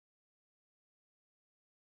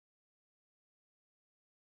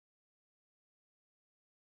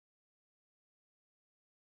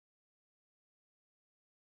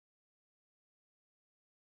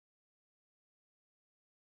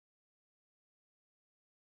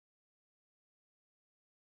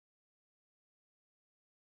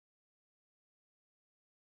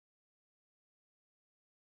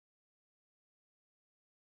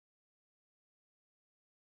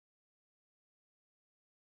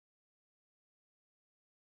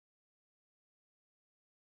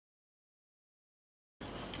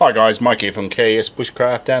Hi guys, Mike here from KS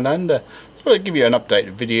Bushcraft Down Under. I thought I'd give you an update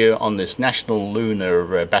video on this National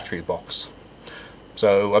Lunar battery box.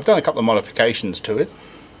 So I've done a couple of modifications to it.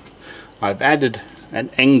 I've added an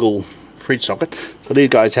angle fridge socket. So these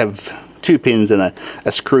guys have two pins and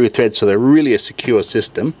a screw thread, so they're really a secure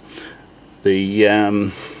system.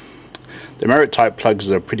 The Merit type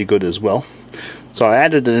plugs are pretty good as well. So I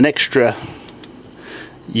added an extra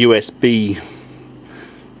USB-C.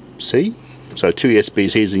 So two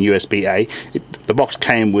USB-Cs and USB-A. The box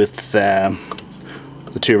came with the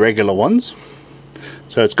two regular ones.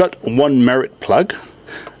 So it's got one Merit plug,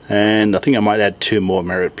 and I think I might add two more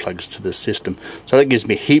Merit plugs to the system. So that gives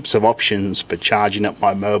me heaps of options for charging up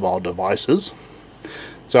my mobile devices.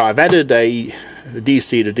 So I've added a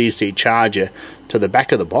DC to DC charger to the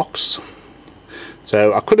back of the box.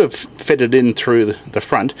 So I could have fed it in through the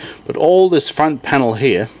front, but all this front panel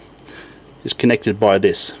here is connected by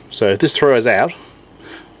this. So if this throws out,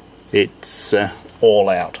 it's all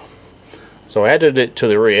out. So I added it to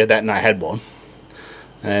the rear, that and I had one,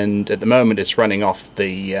 and at the moment it's running off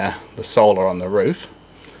the solar on the roof.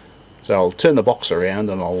 So I'll turn the box around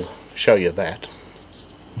and I'll show you that.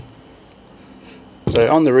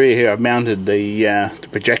 So on the rear here I've mounted the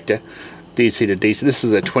projector DC to DC. This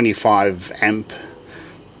is a 25 amp,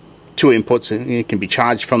 two inputs, and it can be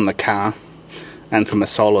charged from the car and from a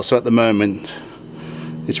solar. So at the moment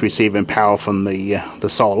it's receiving power from the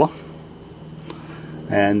solar,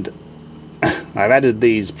 and I've added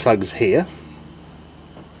these plugs here,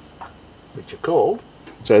 which are called,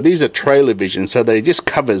 so these are trailer vision, so they just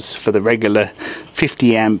covers for the regular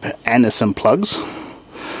 50 amp Anderson plugs.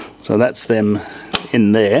 So that's them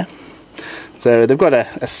in there. So they've got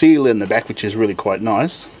a seal in the back, which is really quite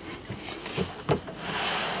nice.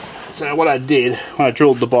 So what I did when I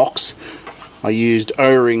drilled the box, I used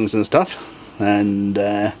O-rings and stuff, and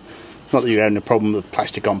not that you're having a problem with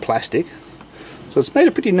plastic on plastic. So it's made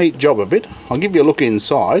a pretty neat job of it. I'll give you a look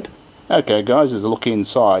inside. Okay guys, there's a look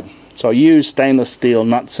inside. So I used stainless steel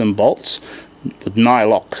nuts and bolts with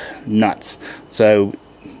Nylock nuts, so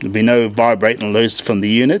there'll be no vibrating loose from the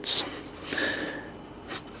units.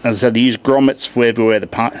 As I said, I used grommets for everywhere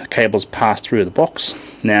the cables pass through the box.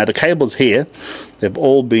 Now the cables here, they've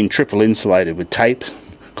all been triple insulated with tape,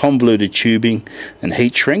 convoluted tubing and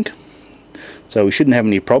heat shrink, so we shouldn't have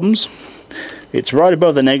any problems. It's right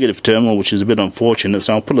above the negative terminal, which is a bit unfortunate,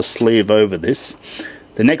 so I'll put a sleeve over this.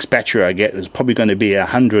 The next battery I get is probably going to be a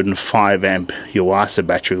 105 amp Yuasa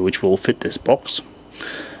battery, which will fit this box.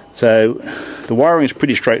 So the wiring is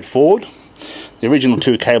pretty straightforward. The original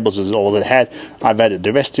two cables is all it had. I've added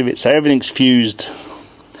the rest of it, so everything's fused.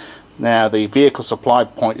 Now the vehicle supply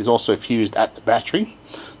point is also fused at the battery,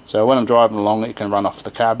 so when I'm driving along it can run off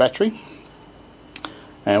the car battery,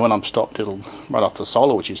 and when I'm stopped it'll run off the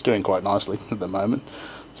solar, which is doing quite nicely at the moment.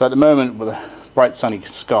 So at the moment, with a bright sunny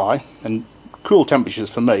sky and cool temperatures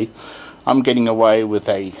for me, I'm getting away with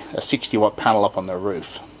a 60 watt panel up on the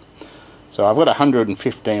roof. So I've got a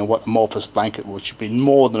 115 watt amorphous blanket, which would be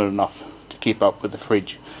more than enough to keep up with the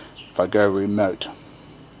fridge if I go remote.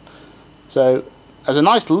 So as a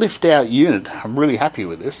nice lift out unit, I'm really happy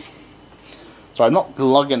with this. So I'm not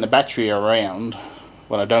lugging the battery around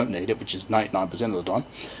when I don't need it, which is 99% of the time.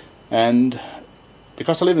 And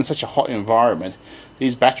because I live in such a hot environment,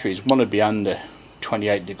 these batteries want to be under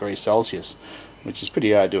 28 degrees Celsius, which is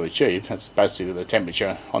pretty hard to achieve. That's basically the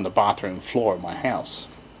temperature on the bathroom floor of my house.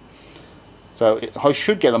 So I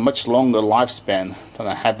should get a much longer lifespan than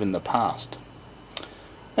I have in the past.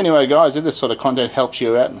 Anyway guys, if this sort of content helps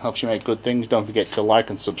you out and helps you make good things, don't forget to like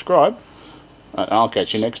and subscribe. I'll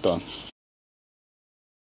catch you next time.